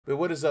But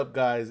what is up,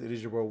 guys? It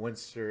is your boy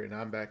Winster, and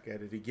I'm back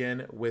at it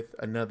again with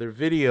another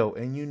video.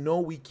 And you know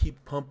we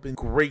keep pumping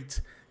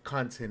great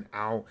content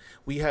out.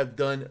 We have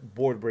done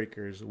board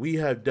breakers. We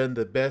have done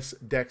the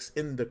best decks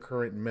in the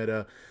current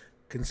meta,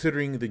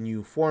 considering the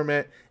new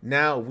format.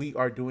 Now we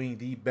are doing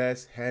the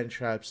best hand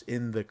traps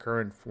in the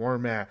current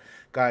format.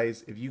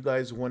 Guys, if you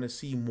guys want to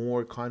see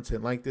more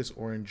content like this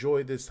or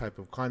enjoy this type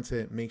of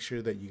content, make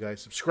sure that you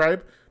guys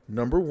subscribe,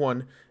 number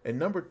one, and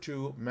number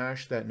two,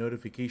 mash that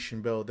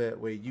notification bell. That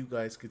way you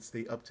guys could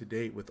stay up to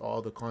date with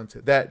all the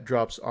content that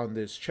drops on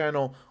this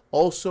channel.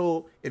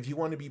 Also, if you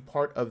want to be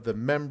part of the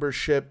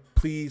membership,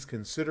 please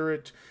consider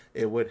it.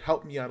 It would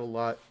help me out a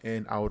lot,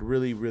 and I would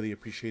really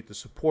appreciate the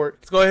support.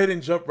 Let's go ahead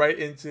and jump right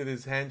into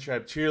this hand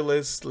trap tier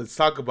list. Let's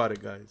talk about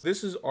it, guys.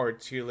 This is our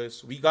tier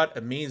list. We got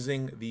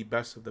amazing, the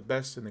best of the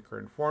best in the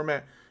current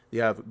format. They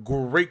have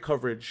great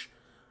coverage.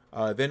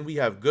 Then we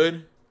have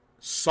good,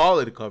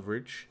 solid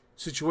coverage.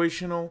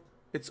 Situational,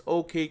 it's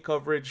okay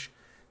coverage.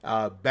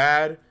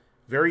 Bad,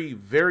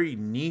 very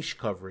niche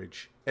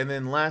coverage. And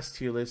then last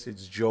tier list,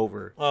 it's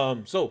Jover.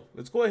 So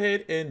let's go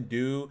ahead and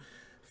do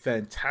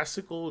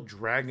Fantastical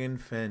Dragon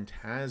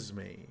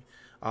Phantasme.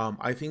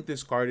 I think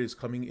this card is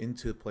coming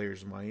into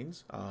players'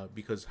 minds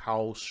because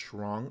how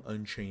strong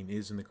Unchained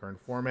is in the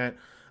current format.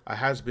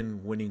 Has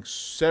been winning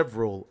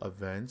several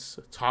events.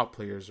 Top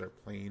players are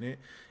playing it,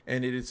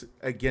 and it is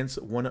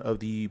against one of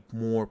the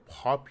more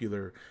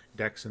popular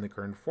decks in the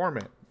current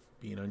format,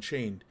 being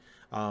Unchained.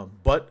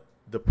 But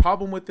the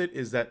problem with it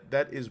is that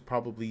that is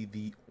probably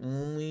the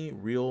only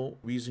real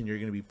reason you're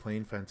going to be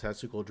playing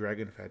Fantastical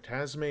Dragon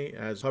Phantasme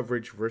as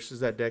coverage versus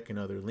that deck and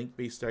other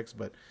link-based decks,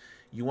 but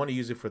you want to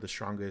use it for the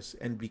strongest.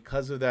 And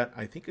because of that,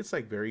 I think it's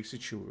like very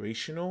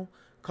situational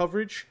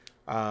coverage.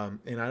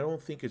 And I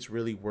don't think it's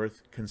really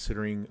worth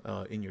considering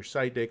in your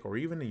side deck or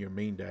even in your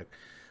main deck.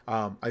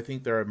 I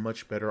think there are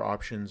much better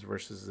options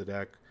versus the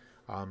deck.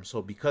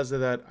 So because of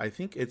that, I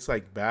think it's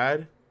like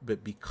bad,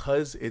 but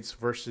because it's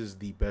versus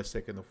the best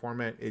deck in the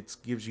format, it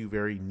gives you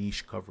very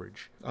niche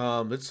coverage.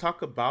 Let's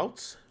talk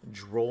about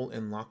Droll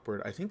and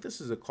Lockbird. I think this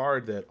is a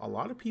card that a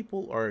lot of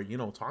people are,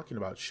 talking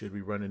about. Should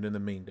we run it in the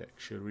main deck?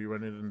 Should we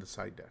run it in the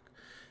side deck?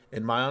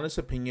 In my honest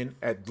opinion,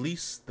 at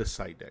least the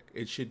side deck.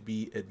 It should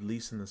be at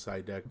least in the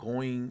side deck.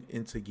 Going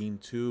into game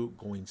two,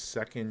 going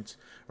second,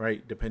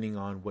 right? Depending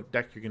on what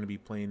deck you're going to be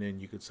playing in,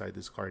 you could side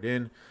this card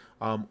in.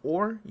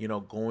 Or,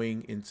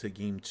 going into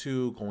game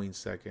two, going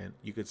second,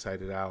 you could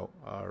side it out,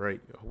 right?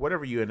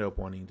 Whatever you end up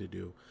wanting to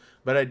do.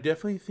 But I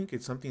definitely think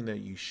it's something that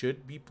you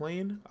should be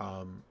playing.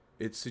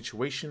 It's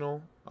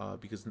situational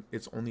because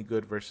it's only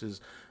good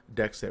versus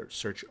decks that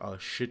search a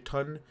shit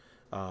ton.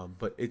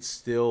 But it's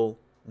still,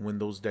 when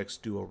those decks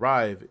do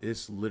arrive,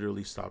 this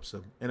literally stops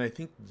them. And I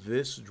think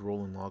this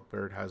Droll and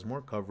Lockbird has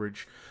more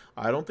coverage.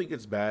 I don't think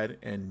it's bad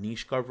and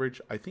niche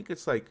coverage. I think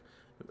it's like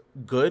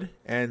good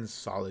and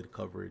solid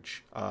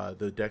coverage.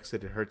 The decks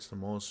that it hurts the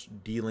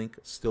most, D-Link,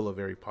 still a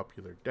very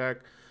popular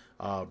deck.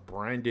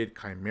 Branded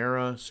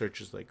Chimera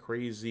searches like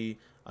crazy.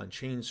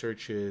 Unchained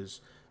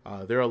searches.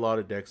 There are a lot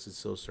of decks that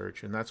still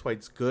search, and that's why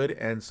it's good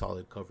and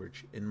solid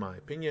coverage, in my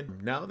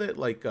opinion. Now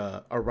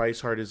that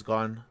Arise Heart is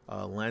gone,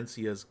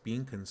 Lancia is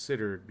being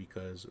considered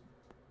because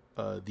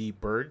the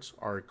birds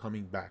are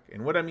coming back.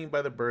 And what I mean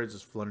by the birds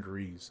is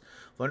Flundereeze.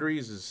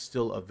 Flundereeze is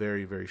still a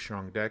very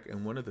strong deck,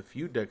 and one of the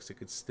few decks that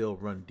could still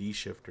run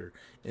D-Shifter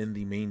in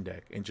the main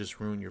deck and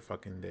just ruin your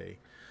fucking day.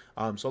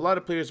 So a lot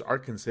of players are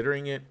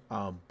considering it,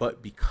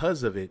 but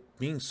because of it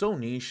being so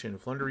niche, and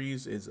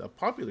Flundereeze is a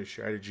popular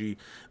strategy,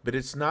 but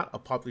it's not a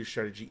popular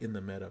strategy in the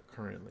meta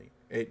currently.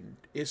 It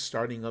is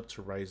starting up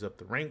to rise up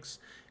the ranks,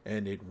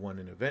 and it won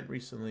an event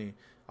recently.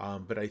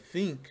 But I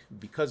think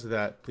because of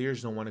that,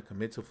 players don't want to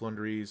commit to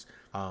Flundereeze.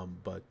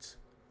 But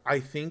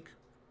I think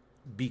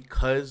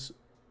because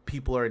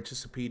people are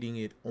anticipating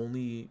it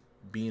only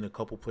being a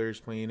couple players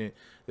playing it,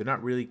 they're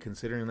not really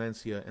considering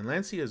Lancia. And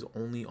Lancia is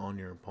only on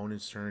your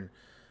opponent's turn.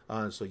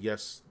 So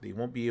yes, they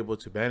won't be able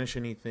to banish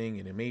anything,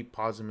 and it may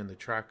pause them in the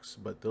tracks,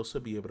 but they'll still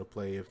be able to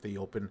play if they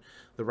open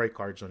the right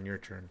cards on your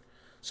turn.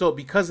 So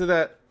because of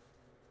that,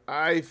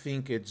 I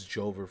think it's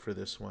Jover for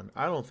this one.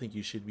 I don't think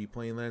you should be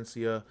playing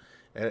Lancia.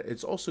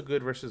 It's also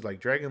good versus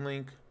like Dragon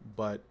Link,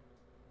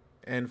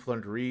 and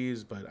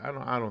Flundereeze, but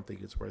I don't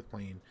think it's worth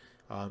playing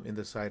in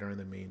the side or in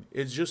the main.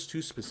 It's just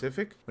too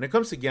specific. When it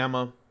comes to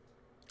Gamma,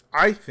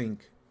 I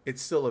think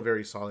it's still a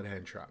very solid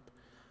hand trap.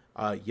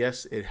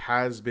 Yes, it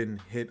has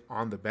been hit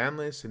on the ban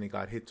list and it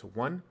got hit to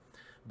 1,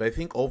 but I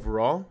think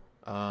overall,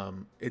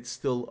 it's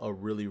still a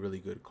really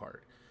good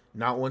card.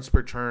 Not once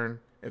per turn.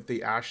 If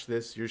they ash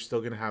this, you're still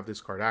going to have this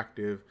card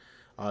active.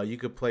 You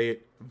could play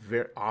it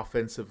very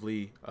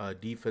offensively,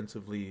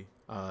 defensively.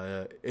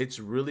 It's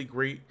really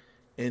great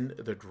in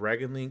the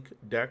Dragon Link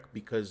deck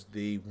because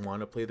they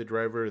want to play the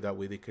driver. That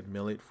way they could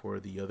mill it for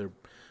the other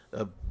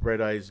Red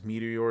Eyes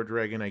Meteor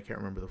Dragon. I can't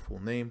remember the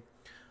full name.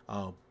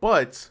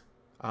 But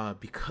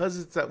because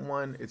it's at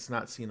 1, it's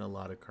not seeing a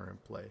lot of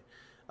current play.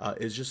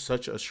 It's just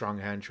such a strong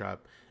hand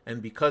trap.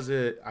 And because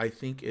I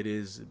think it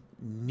is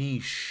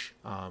niche,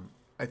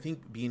 I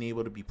think being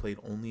able to be played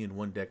only in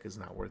one deck is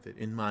not worth it,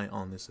 in my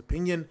honest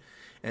opinion.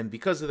 And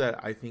because of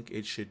that, I think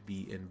it should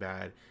be in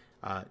bad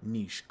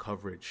niche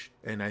coverage.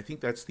 And I think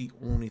that's the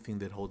only thing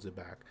that holds it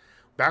back.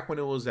 Back when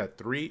it was at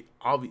 3,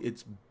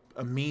 it's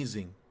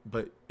amazing,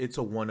 but it's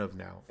a 1 of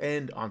now.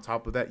 And on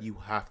top of that, you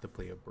have to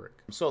play a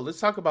brick. So let's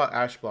talk about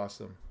Ash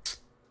Blossom.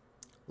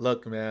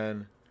 Look,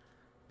 man,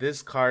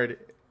 this card,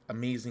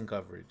 amazing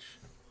coverage.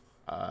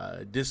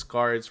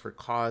 Discards for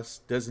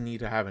cost, doesn't need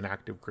to have an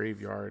active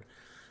graveyard.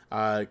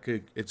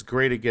 It's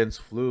great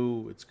against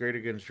Flu. It's great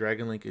against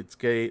Dragon Link. It's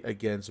great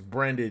against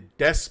Branded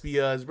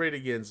Despia. It's great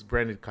against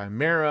Branded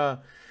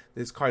Chimera.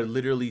 This card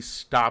literally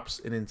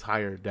stops an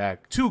entire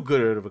deck. Too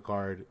good of a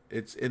card.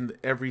 It's in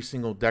every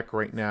single deck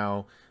right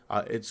now.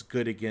 It's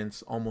good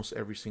against almost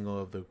every single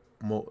of the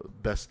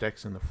best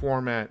decks in the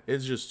format.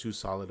 It's just too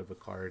solid of a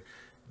card.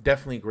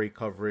 Definitely great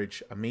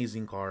coverage.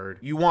 Amazing card.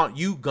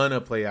 You gonna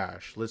play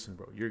Ash. Listen,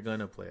 bro, you're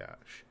gonna play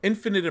Ash.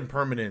 Infinite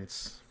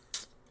Impermanence.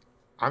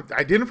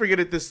 I didn't forget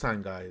it this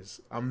time, guys.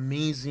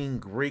 Amazing,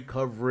 great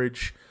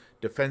coverage.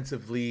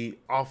 Defensively,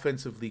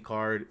 offensively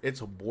card.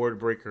 It's a board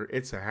breaker.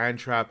 It's a hand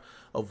trap.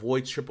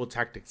 Avoids triple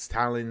tactics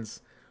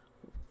talons.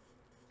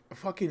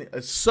 Fucking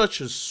such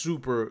a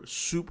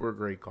super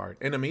great card.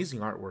 And amazing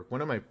artwork.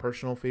 One of my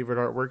personal favorite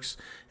artworks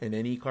in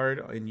any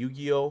card in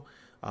Yu-Gi-Oh!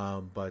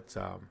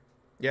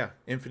 Yeah,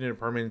 Infinite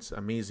Impermanence,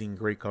 amazing,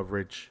 great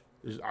coverage.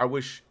 I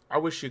wish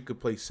you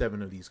could play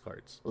 7 of these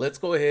cards. Let's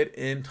go ahead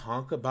and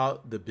talk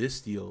about the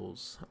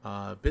Bystials.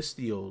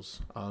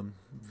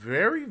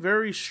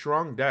 Very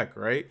strong deck,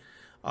 right?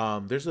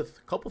 There's a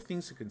couple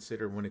things to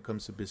consider when it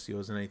comes to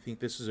Bystials, and I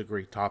think this is a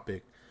great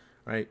topic,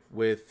 right?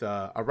 With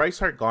a Rice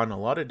Heart gone, a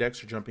lot of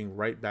decks are jumping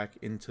right back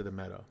into the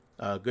meta.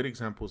 Good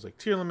examples like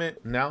Tier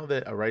Limit. Now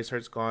that a Rice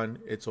Heart's gone,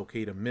 it's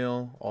okay to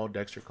mill. All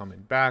decks are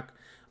coming back.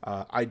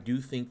 I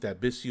do think that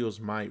Bystials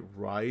might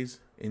rise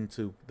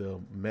into the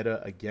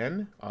meta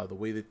again, the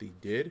way that they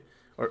did.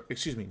 Or,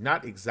 excuse me,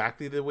 not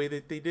exactly the way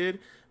that they did,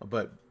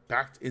 but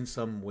back in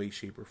some way,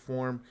 shape, or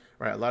form.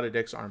 Right? A lot of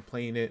decks aren't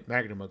playing it.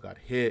 Magnuma got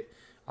hit.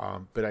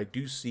 But I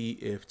do see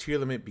if Tier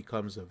Limit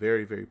becomes a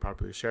very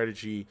popular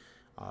strategy,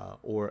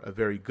 or a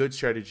very good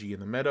strategy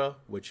in the meta,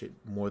 which it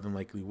more than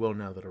likely will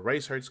now that a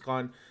Rice Heart's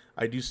gone,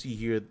 I do see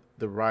here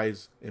the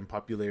rise in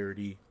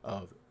popularity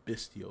of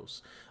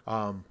Bystials.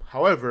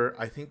 However,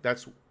 I think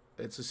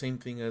it's the same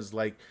thing as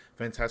like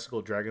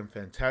Fantastical Dragon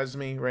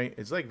Phantasme, right?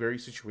 It's like very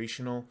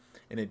situational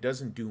and it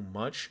doesn't do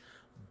much,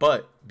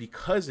 but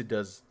because it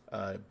does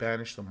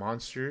banish the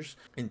monsters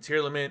in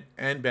Tier Limit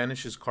and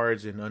banishes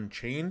cards in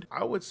Unchained,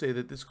 I would say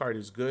that this card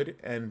is good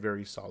and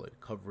very solid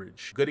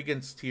coverage. Good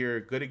against Tier,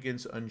 good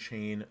against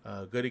Unchained,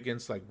 good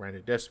against like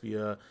Branded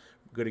Despia,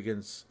 good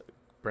against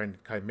Branded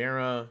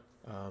Chimera.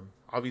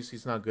 Obviously,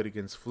 it's not good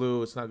against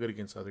Flu. It's not good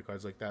against other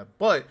cards like that.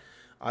 But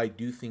I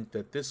do think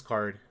that this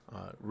card,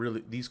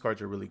 these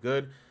cards are really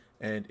good.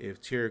 And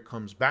if Tier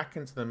comes back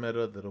into the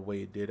meta the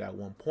way it did at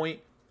one point,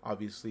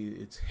 obviously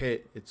it's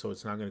hit, so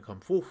it's not going to come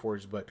full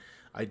force. But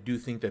I do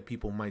think that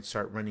people might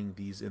start running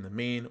these in the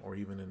main or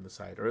even in the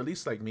side, or at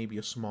least like maybe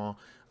a small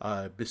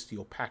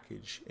Bystial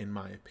package, in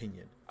my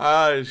opinion.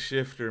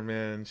 Shifter,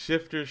 man.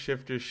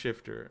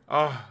 Shifter.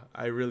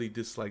 I really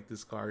dislike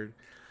this card.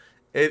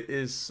 It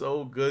is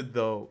so good,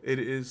 though. It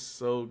is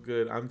so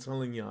good. I'm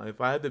telling y'all,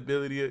 if I had the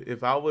ability,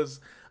 if I was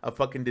a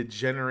fucking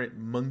degenerate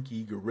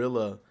monkey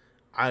gorilla,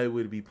 I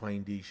would be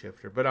playing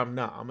D-Shifter. But I'm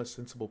not. I'm a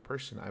sensible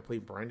person. I play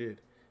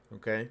Branded,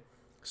 okay?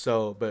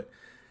 So, but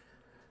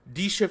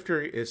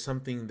D-Shifter is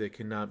something that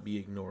cannot be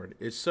ignored.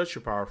 It's such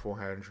a powerful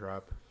hand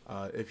trap.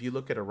 If you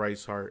look at a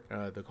Rice Heart,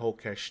 the whole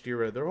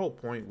Kashtira, their whole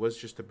point was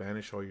just to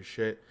banish all your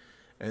shit.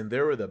 And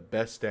they were the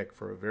best deck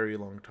for a very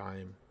long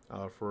time.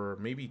 For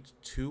maybe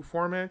 2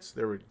 formats,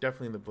 they were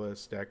definitely the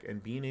best deck,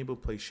 and being able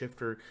to play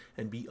Shifter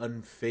and be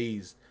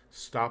unfazed,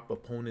 stop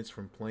opponents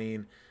from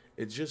playing,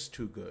 it's just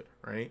too good,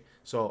 right?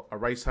 So a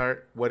Rice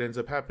Heart, what ends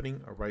up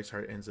happening? A Rice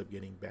Heart ends up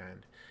getting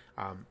banned.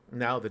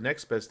 Now the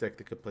next best deck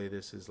that could play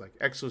this is like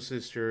Exo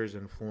Sisters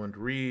and Fluent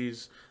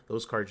Rees.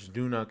 Those cards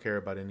do not care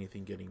about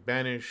anything getting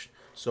banished,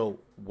 so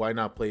why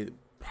not play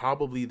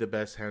probably the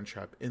best hand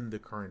trap in the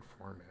current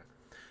format?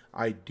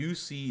 I do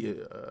see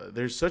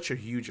there's such a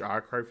huge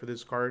odd card for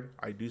this card.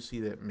 I do see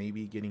that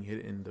maybe getting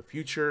hit in the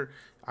future.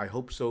 I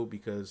hope so,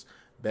 because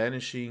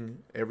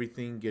banishing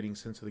everything, getting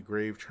sent to the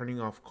grave, turning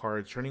off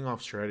cards, turning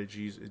off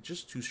strategies, it's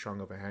just too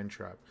strong of a hand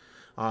trap.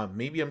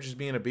 Maybe I'm just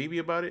being a baby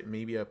about it.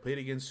 Maybe I played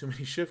against too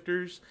many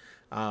shifters,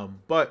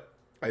 but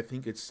I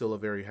think it's still a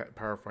very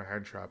powerful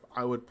hand trap.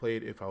 I would play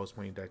it if I was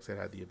playing decks that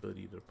had the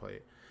ability to play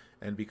it.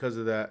 And because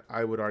of that,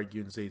 I would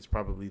argue and say it's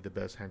probably the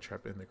best hand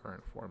trap in the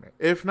current format,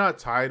 if not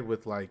tied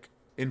with like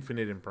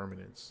Infinite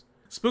Impermanence.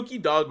 Spooky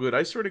Dogwood,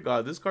 I swear to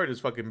God, this card is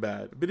fucking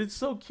bad, but it's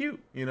so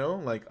cute, you know?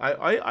 Like,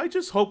 I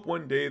just hope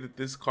one day that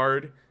this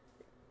card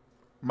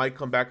might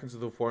come back into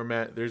the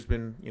format. There's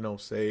been, you know,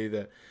 say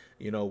that,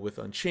 you know, with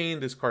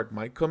Unchained, this card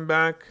might come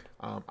back.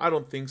 I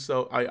don't think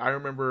so. I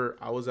remember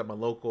I was at my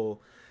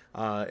local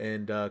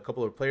and a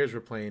couple of players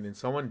were playing, and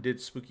someone did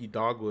Spooky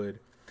Dogwood.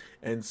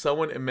 and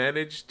someone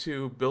managed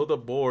to build a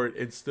board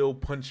and still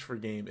punch for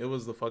game. It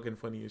was the fucking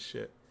funniest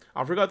shit.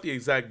 I forgot the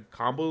exact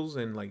combos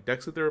and like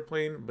decks that they were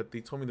playing, but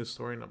they told me the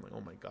story and I'm like,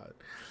 oh my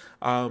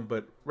god.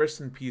 But rest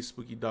in peace,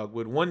 Spooky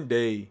Dogwood. One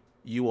day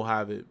you will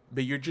have it,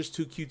 but you're just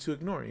too cute to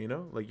ignore, you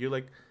know? Like, you're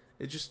like,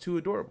 it's just too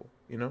adorable,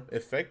 you know?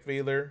 Effect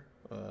Veiler,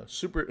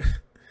 super...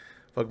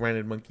 Fuck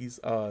branded monkeys.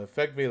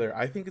 Effect Veiler,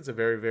 I think it's a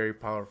very, very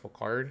powerful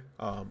card.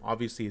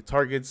 Obviously, it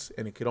targets,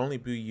 and it could only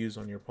be used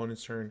on your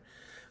opponent's turn.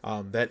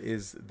 That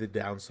is the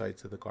downside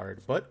to the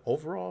card. But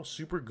overall,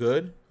 super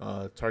good.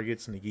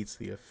 Targets, negates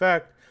the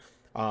effect.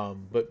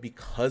 But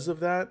because of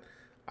that,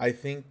 I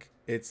think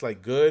it's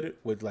like good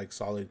with like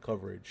solid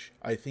coverage.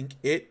 I think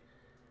it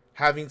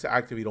having to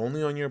activate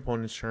only on your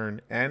opponent's turn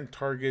and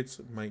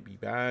targets might be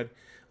bad,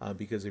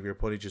 because if your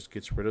opponent just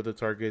gets rid of the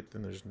target,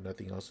 then there's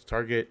nothing else to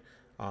target.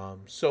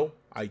 So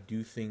I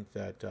do think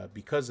that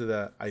because of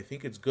that, I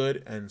think it's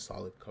good and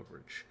solid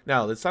coverage.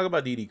 Now let's talk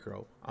about DD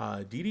Crow.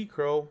 DD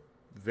Crow,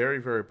 very,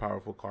 very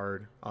powerful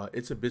card.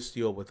 It's a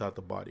Bestial without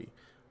the body,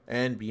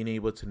 and being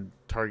able to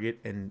target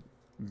and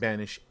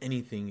banish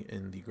anything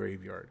in the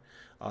graveyard.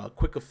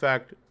 Quick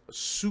effect,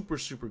 super,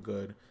 super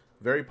good.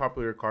 Very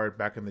popular card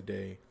back in the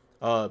day.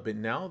 But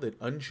now that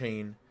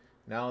Unchained,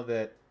 now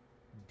that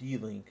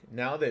D-Link,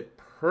 now that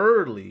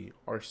Pearly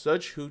are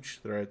such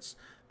huge threats,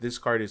 this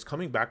card is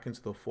coming back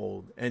into the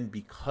fold, and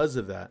because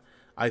of that,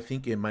 I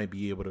think it might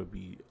be able to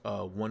be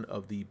one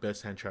of the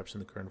best hand traps in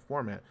the current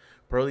format.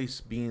 Pearly's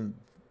being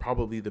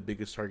probably the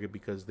biggest target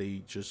because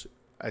they just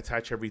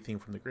attach everything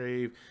from the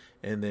grave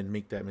and then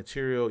make that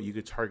material. You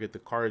could target the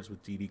cards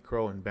with DD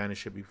Crow and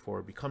banish it before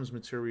it becomes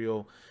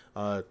material.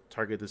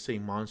 Target the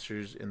same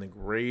monsters in the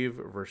grave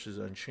versus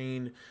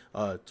Unchained.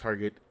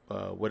 Target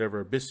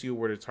whatever Bestial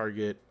were to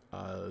target.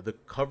 The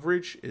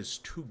coverage is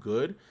too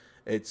good.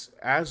 It's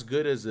as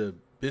good as a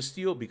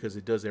Bestial because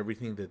it does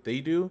everything that they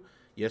do,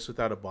 yes,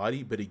 without a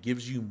body, but it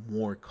gives you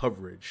more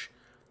coverage.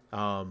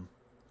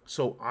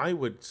 So I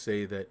would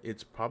say that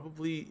it's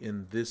probably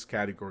in this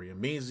category.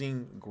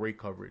 Amazing, great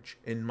coverage,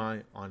 in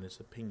my honest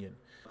opinion.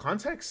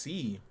 Contact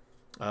C,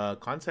 I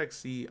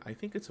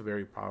think it's a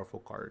very powerful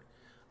card.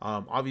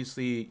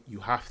 Obviously, you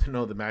have to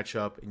know the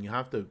matchup and you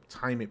have to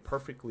time it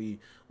perfectly,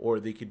 or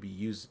they could be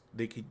used.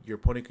 Your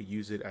opponent could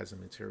use it as a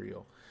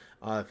material.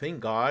 Thank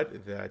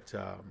God that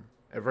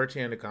Averti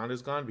Anaconda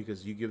is gone,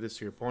 because you give this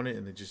to your opponent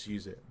and they just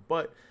use it.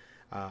 But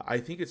I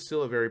think it's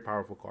still a very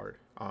powerful card.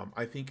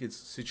 I think it's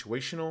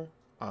situational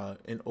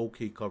and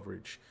okay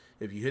coverage.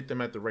 If you hit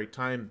them at the right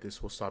time,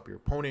 this will stop your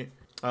opponent.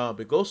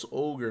 But Ghost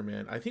Ogre,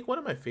 man, I think one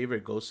of my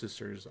favorite Ghost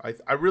Sisters.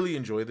 I really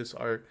enjoy this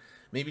art.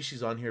 Maybe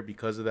she's on here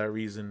because of that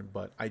reason,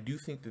 but I do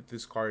think that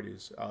this card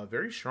is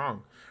very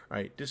strong,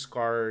 right?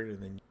 Discard,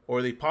 and then,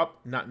 or they pop,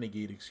 not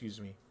negate, excuse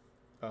me.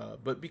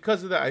 But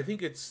because of that, I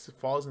think it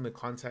falls in the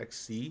Contact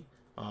C.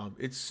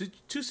 It's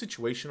too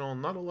situational.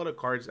 Not a lot of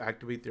cards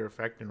activate their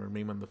effect and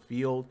remain on the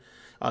field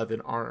that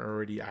aren't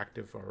already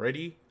active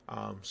already.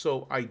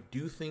 So I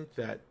do think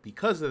that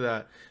because of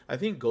that, I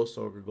think Ghost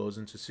Ogre goes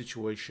into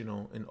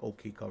situational and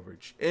okay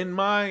coverage, in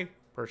my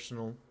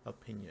personal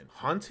opinion.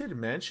 Haunted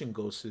Mansion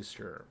Ghost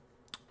Sister,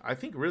 I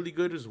think really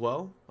good as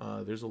well.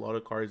 There's a lot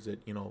of cards that,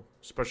 you know,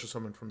 special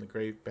summon from the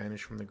grave,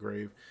 banish from the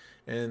grave,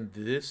 and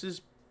this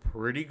is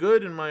pretty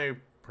good in my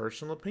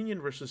personal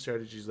opinion versus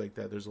strategies like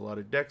that. There's a lot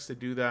of decks that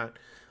do that.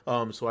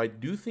 So I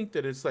do think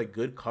that it's like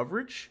good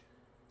coverage,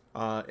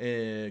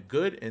 and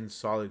good and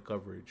solid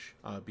coverage,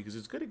 because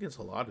it's good against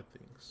a lot of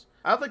things.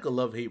 I have like a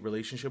love-hate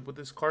relationship with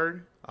this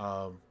card.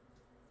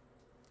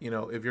 You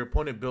know, if your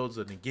opponent builds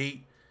a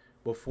negate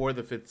before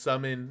the 5th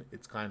summon,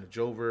 it's kind of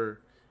Jover.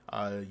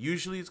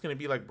 Usually it's going to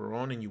be like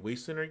Baron and you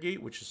waste a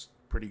negate, which is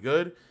pretty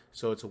good.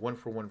 So it's a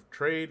 1-for-1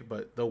 trade.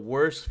 But the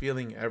worst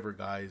feeling ever,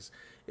 guys,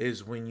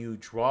 is when you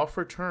draw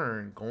for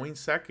turn, going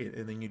second,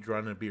 and then you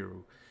draw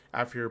Nibiru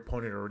after your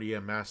opponent already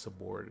amassed a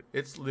board.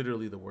 It's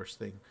literally the worst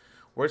thing.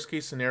 Worst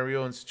case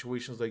scenario in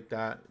situations like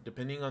that,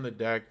 depending on the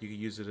deck, you can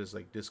use it as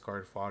like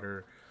discard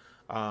fodder.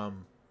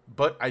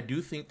 But I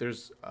do think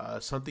there's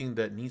something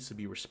that needs to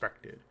be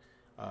respected.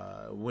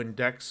 When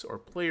decks or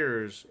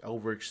players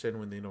overextend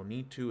when they don't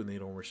need to and they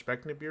don't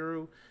respect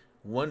Nibiru,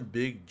 one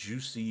big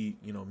juicy,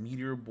 you know,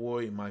 meteor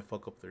boy might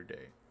fuck up their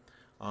day.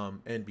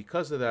 And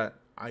because of that,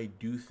 I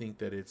do think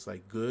that it's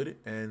like good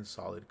and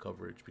solid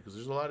coverage, because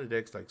there's a lot of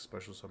decks like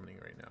special summoning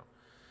right now.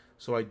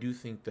 So I do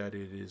think that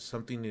it is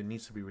something that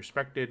needs to be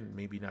respected, and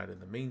maybe not in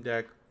the main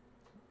deck,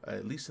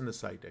 at least in the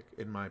side deck,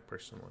 in my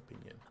personal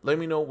opinion. Let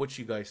me know what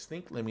you guys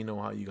think. Let me know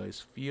how you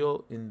guys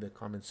feel in the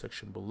comment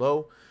section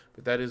below.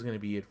 But that is going to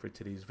be it for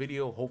today's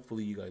video.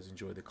 Hopefully you guys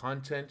enjoy the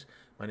content.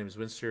 My name is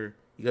Winster.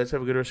 You guys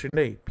have a good rest of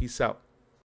your day. Peace out.